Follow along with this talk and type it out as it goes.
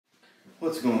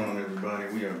What's going on,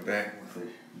 everybody? We are back with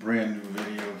a brand new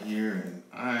video here, and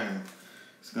I'm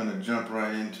just gonna jump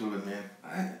right into it, man.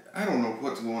 I don't know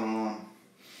what's going on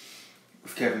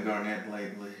with Kevin Garnett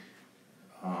lately.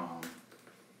 I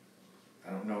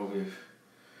don't know if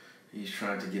he's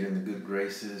trying to get in the good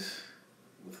graces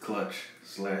with Clutch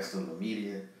 / the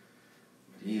media,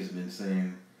 but he's been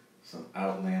saying some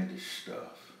outlandish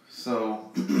stuff.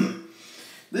 So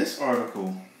this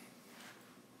article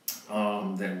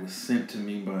that was sent to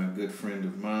me by a good friend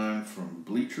of mine from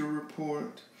Bleacher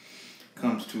Report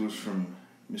comes to us from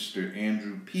Mr.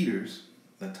 Andrew Peters.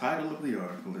 The title of the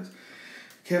article is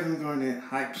Kevin Garnett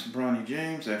hypes Bronny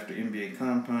James after NBA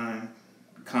Combine,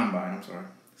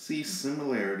 sees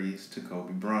similarities to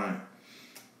Kobe Bryant.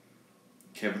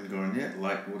 Kevin Garnett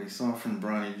liked what he saw from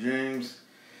Bronny James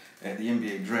at the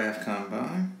NBA Draft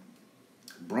Combine.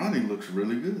 Bronny looks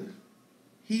really good.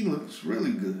 He looks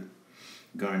really good,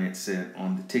 Garnett said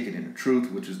on The Ticket and the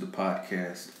Truth, which is the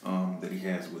podcast that he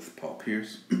has with Paul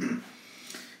Pierce. He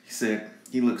said,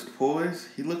 he looks poised.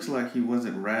 He looks like he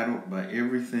wasn't rattled by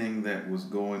everything that was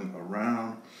going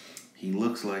around. He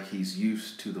looks like he's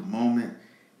used to the moment.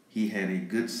 He had a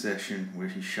good session where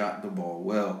he shot the ball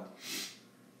well.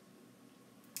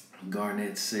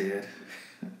 Garnett said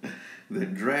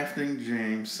that drafting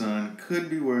James' son could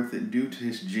be worth it due to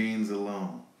his genes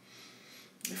alone.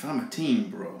 If I'm a team,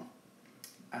 bro,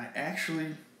 I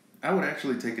would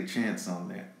actually take a chance on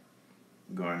that,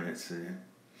 Garnett said,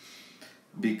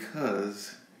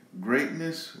 because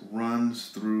greatness runs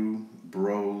through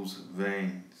bro's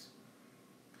veins.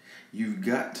 You've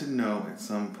got to know at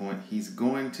some point he's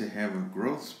going to have a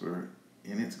growth spurt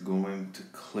and it's going to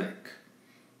click.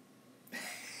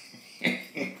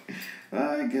 It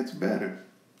gets better.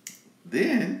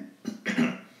 Then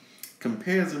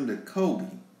compares him to Kobe,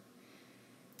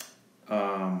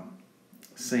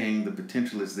 saying the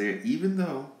potential is there, even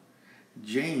though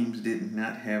James did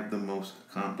not have the most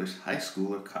accomplished high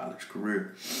school or college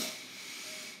career.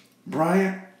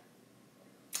 Bryant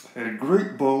had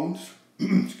great bones,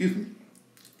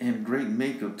 and great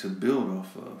makeup to build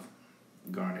off of,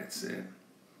 Garnett said.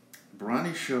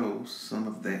 Bronny shows some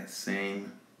of that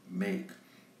same make.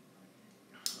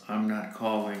 I'm not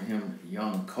calling him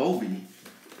young Kobe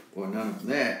or none of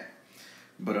that,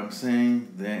 but I'm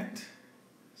saying that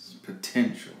it's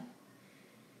potential.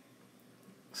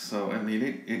 So, I mean,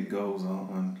 it goes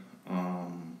on,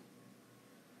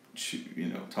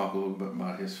 talk a little bit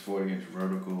about his 40-inch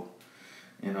vertical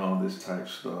and all this type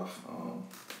stuff.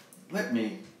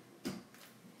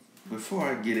 Before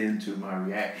I get into my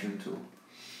reaction to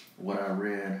what I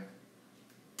read,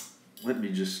 let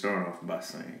me just start off by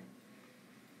saying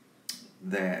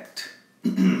that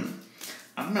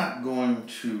I'm not going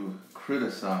to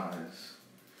criticize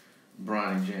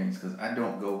Bronny James because I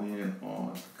don't go in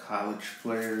on college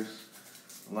players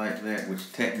like that,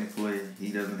 which technically he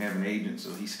doesn't have an agent,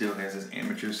 so he still has his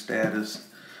amateur status.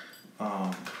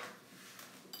 I'll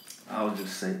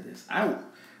just say this.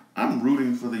 I'm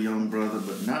rooting for the young brother,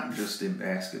 but not just in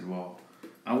basketball.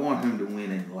 I want him to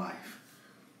win in life.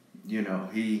 You know,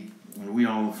 we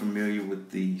all are familiar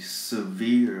with the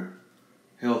severe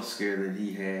health scare that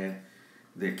he had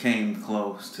that came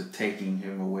close to taking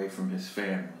him away from his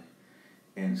family.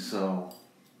 And so,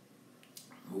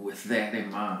 with that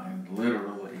in mind,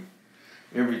 literally,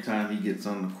 every time he gets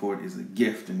on the court is a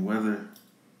gift. And whether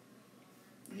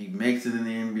he makes it in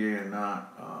the NBA or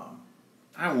not,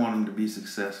 I want him to be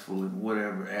successful in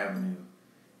whatever avenue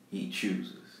he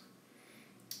chooses.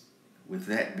 With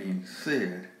that being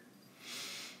said,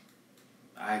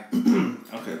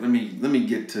 okay, let me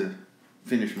get to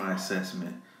finish my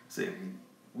assessment. Say,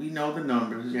 we know the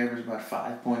numbers. He averaged about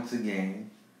 5 points a game.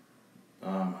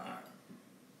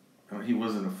 He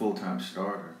wasn't a full-time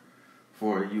starter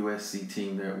for a USC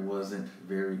team that wasn't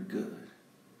very good.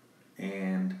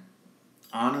 And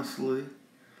honestly,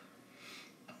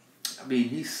 I mean,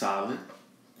 he's solid.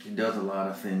 He does a lot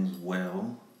of things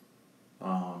well.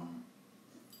 I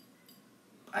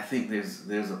think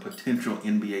there's a potential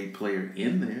NBA player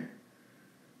in there.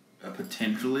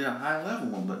 Potentially a high-level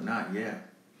one, but not yet.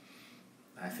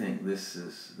 I think this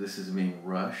is being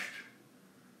rushed.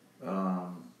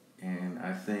 And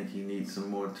I think he needs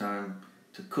some more time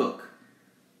to cook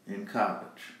in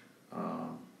college.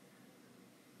 And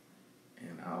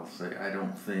I'll say I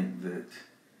don't think that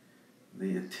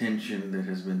the attention that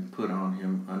has been put on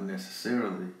him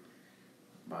unnecessarily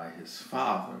by his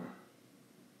father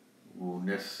will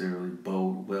necessarily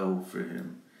bode well for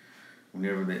him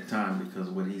whenever that time, because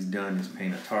what he's done is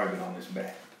paint a target on his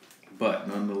back. But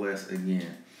nonetheless,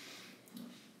 again,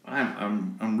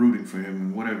 I'm rooting for him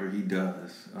in whatever he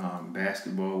does.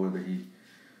 Basketball, whether he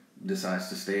decides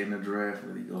to stay in the draft,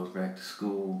 whether he goes back to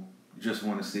school. Just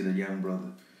want to see the young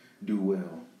brother do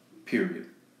well, period.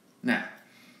 Now,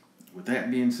 with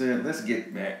that being said, let's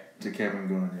get back to Kevin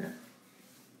Garnett.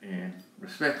 And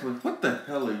respectfully, what the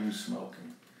hell are you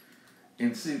smoking?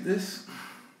 And see, this,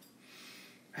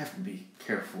 I have to be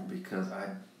careful because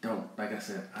I don't, like I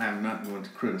said, I am not going to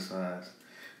criticize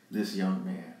this young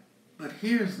man. But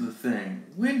here's the thing.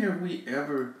 When have we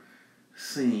ever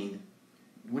seen,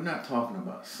 we're not talking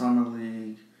about Summer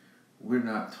League, we're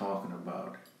not talking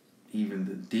about even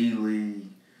the D-League,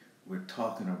 we're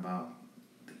talking about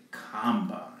the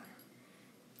Combine.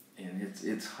 And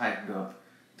it's hyped up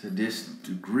to this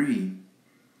degree,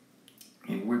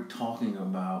 and we're talking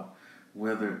about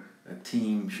whether a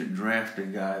team should draft a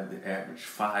guy that averaged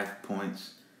 5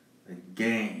 points a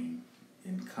game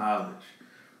in college,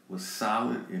 was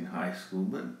solid in high school,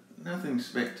 but nothing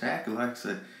spectacular. Like I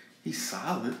said, he's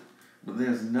solid, but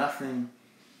there's nothing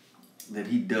that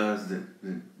he does that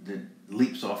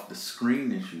leaps off the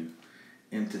screen at you.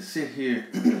 And to sit here,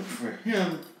 for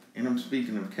him, and I'm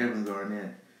speaking of Kevin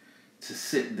Garnett, to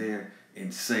sit there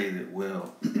and say that,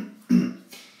 well,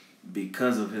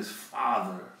 because of his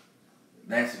father,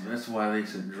 that's why they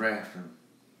should draft him.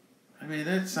 I mean,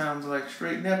 that sounds like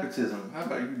straight nepotism. How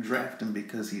about you draft him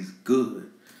because he's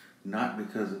good, not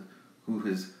because of who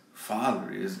his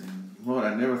father is? And Lord,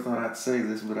 I never thought I'd say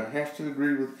this, but I have to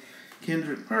agree with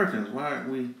Kendrick Perkins. Why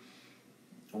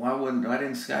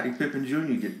didn't Scottie Pippen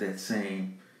Jr. get that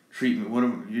same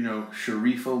treatment?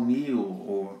 Sharif O'Neal,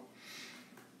 or,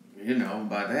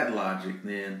 by that logic,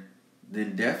 then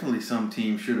definitely some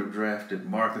team should have drafted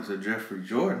Marcus or Jeffrey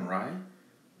Jordan, right?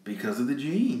 Because of the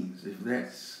genes.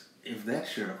 If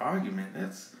that's your argument,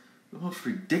 that's the most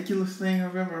ridiculous thing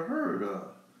I've ever heard of.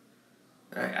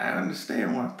 I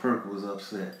understand why Perk was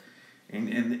upset.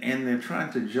 And they're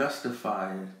trying to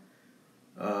justify it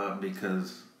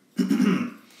because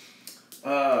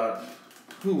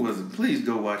who was it? Please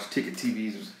go watch Ticket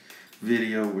TV's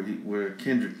video where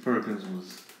Kendrick Perkins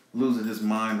was losing his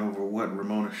mind over what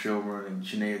Ramona Shelburne and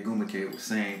Janae Agumake was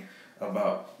saying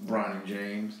about Bronny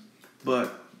James.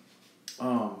 But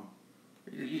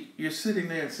you're sitting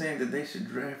there and saying that they should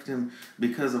draft him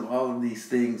because of all of these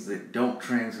things that don't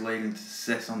translate into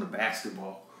success on the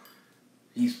basketball.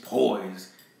 He's poised.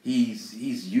 He's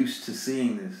used to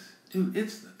seeing this. Dude,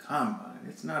 it's the Combine.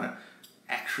 It's not an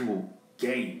actual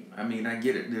game. I mean, I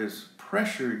get it. There's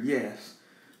pressure, yes,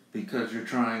 because you're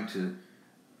trying to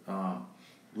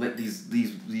let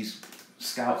these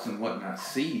scouts and whatnot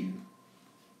see you.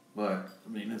 But, I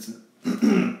mean, it's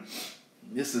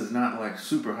this is not like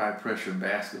super high pressure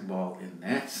basketball in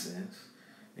that sense.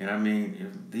 And I mean,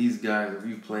 if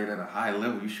you played at a high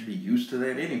level, you should be used to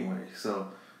that anyway. So,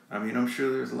 I mean, I'm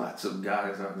sure there's lots of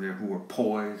guys out there who are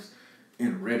poised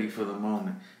and ready for the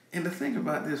moment. And the thing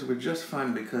about this, we're just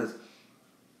fine because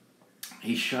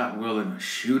he shot well in a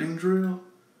shooting drill.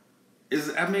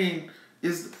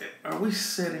 Are we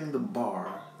setting the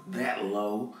bar that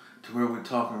low to where we're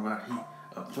talking about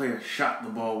a player shot the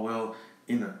ball well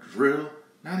in a drill?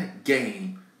 Not a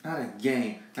game,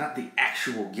 not the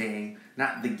actual game,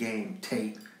 not the game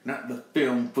tape, not the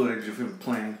film footage of him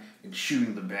playing and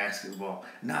shooting the basketball,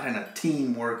 not in a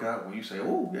team workout where you say,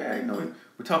 oh, yeah,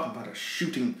 we're talking about a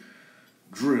shooting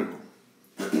drill.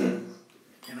 And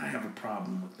I have a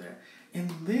problem with that.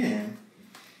 And then,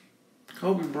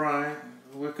 Kobe Bryant,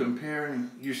 we're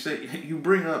comparing, you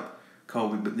bring up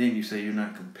Kobe, but then you say you're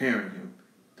not comparing him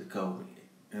to Kobe.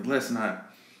 And let's not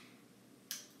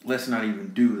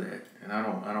even do that. And I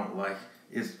don't like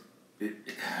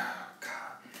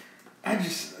I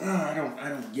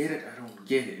don't get it. I don't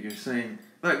get it. You're saying,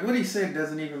 like, what he said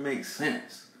doesn't even make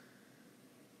sense.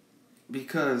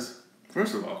 Because,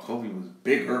 first of all, Kobe was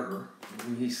bigger. I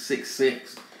mean, he's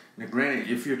 6'6". Now, granted,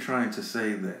 if you're trying to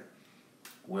say that,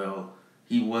 well,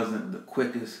 he wasn't the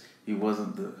quickest, he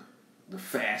wasn't the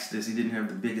fastest, he didn't have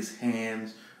the biggest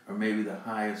hands, or maybe the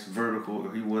highest vertical,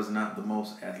 or he was not the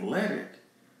most athletic,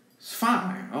 it's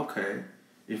fine, okay.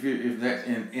 If that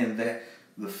and that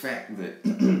the fact that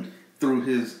through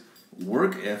his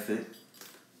work ethic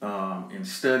and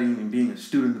studying and being a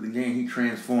student of the game, he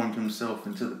transformed himself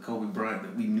into the Kobe Bryant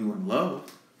that we knew and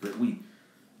loved.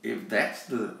 If that's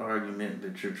the argument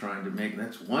that you're trying to make,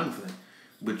 that's one thing.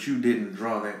 But you didn't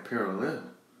draw that parallel.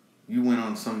 You went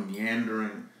on some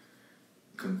meandering,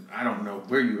 I don't know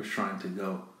where you were trying to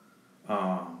go.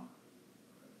 I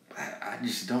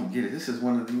just don't get it. This is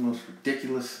one of the most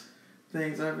ridiculous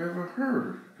things I've ever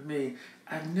heard. I mean,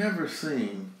 I've never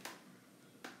seen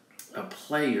a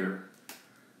player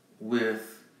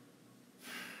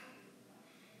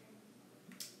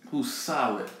who's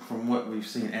solid from what we've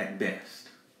seen at best.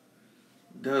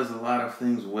 does a lot of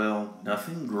things well,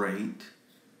 nothing great.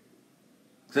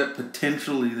 Except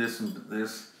potentially this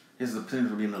is the potential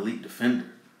to be an elite defender.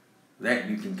 That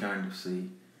you can kind of see.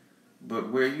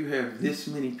 But where you have this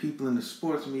many people in the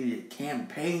sports media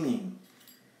campaigning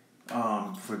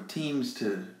for teams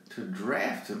to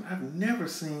draft him, I've never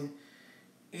seen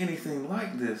anything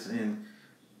like this. And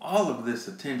all of this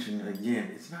attention, again,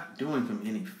 it's not doing him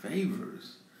any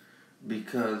favors,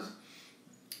 because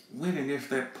when and if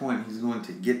that point he's going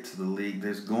to get to the league,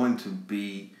 there's going to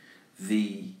be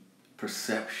the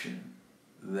perception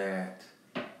that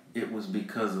it was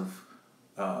because of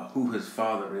who his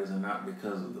father is and not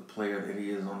because of the player that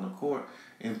he is on the court.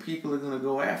 And people are going to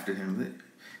go after him.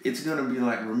 It's going to be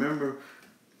like, remember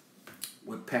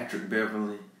with Patrick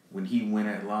Beverly when he went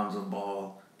at Lonzo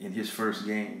Ball in his first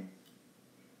game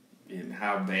and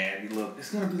how bad he looked?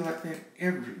 It's going to be like that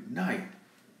every night,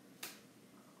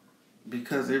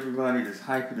 because everybody is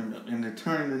hyping him up and they're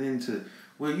turning it into,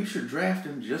 well, you should draft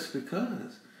him just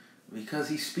because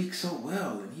he speaks so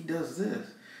well and he does this.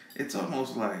 It's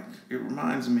almost like, it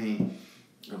reminds me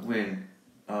of when,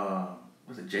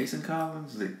 was it Jason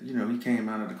Collins? That, he came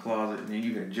out of the closet, and then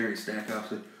you got Jerry Stackhouse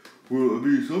say, well, I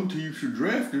mean, some teams should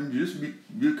draft him just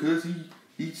because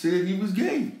he said he was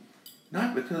gay.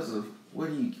 Not because of what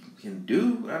he can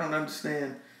do. I don't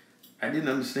understand. I didn't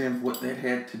understand what that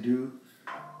had to do.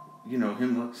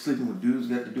 Him sleeping with dudes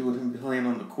got to do with him playing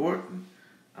on the court. And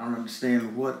I don't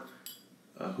understand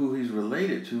who he's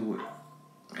related to would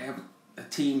have a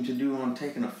team to do on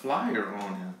taking a flyer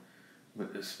on him.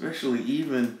 But especially,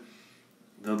 even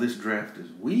though this draft is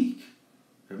weak,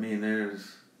 I mean,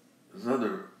 there's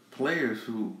other players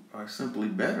who are simply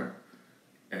better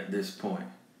at this point.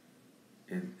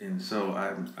 And so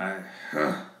I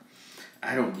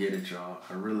don't get it, y'all.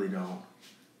 I really don't.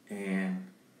 And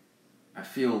I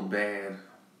feel bad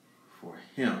for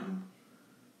him,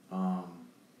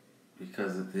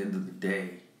 because at the end of the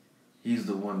day, he's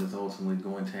the one that's ultimately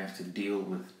going to have to deal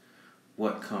with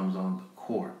what comes on the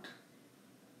court.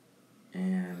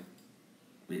 And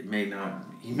he may not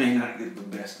get the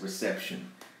best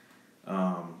reception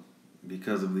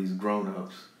because of these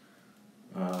grown-ups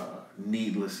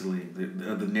needlessly,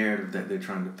 the narrative that they're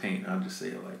trying to paint. I'll just say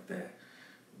it like that.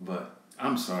 But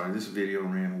I'm sorry, this video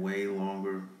ran way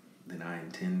longer than I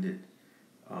intended.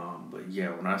 But yeah,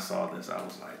 when I saw this, I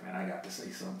was like, man, I got to say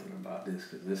something about this,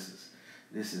 because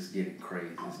this is getting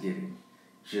crazy. It's getting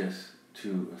just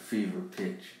to a fever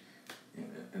pitch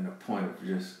and a point of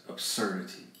just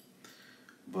absurdity.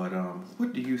 But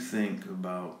what do you think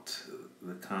about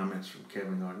the comments from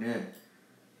Kevin Garnett?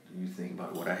 Do you think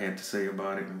about what I had to say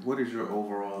about it? And what is your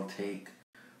overall take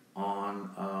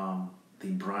on the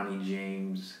Bronny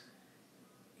James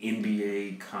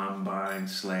NBA combine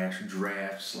 /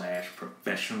 draft /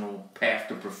 professional path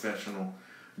to professional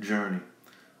journey?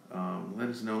 Let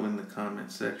us know in the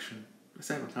comment section. Let's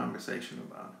have a conversation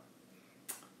about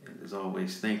it. And as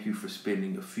always, thank you for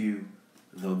spending a few,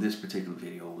 though this particular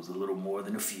video was a little more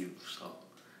than a few, so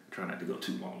I try not to go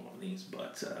too long on these,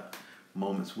 but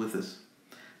moments with us.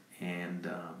 And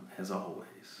as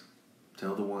always,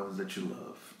 tell the ones that you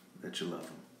love them.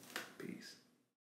 Peace.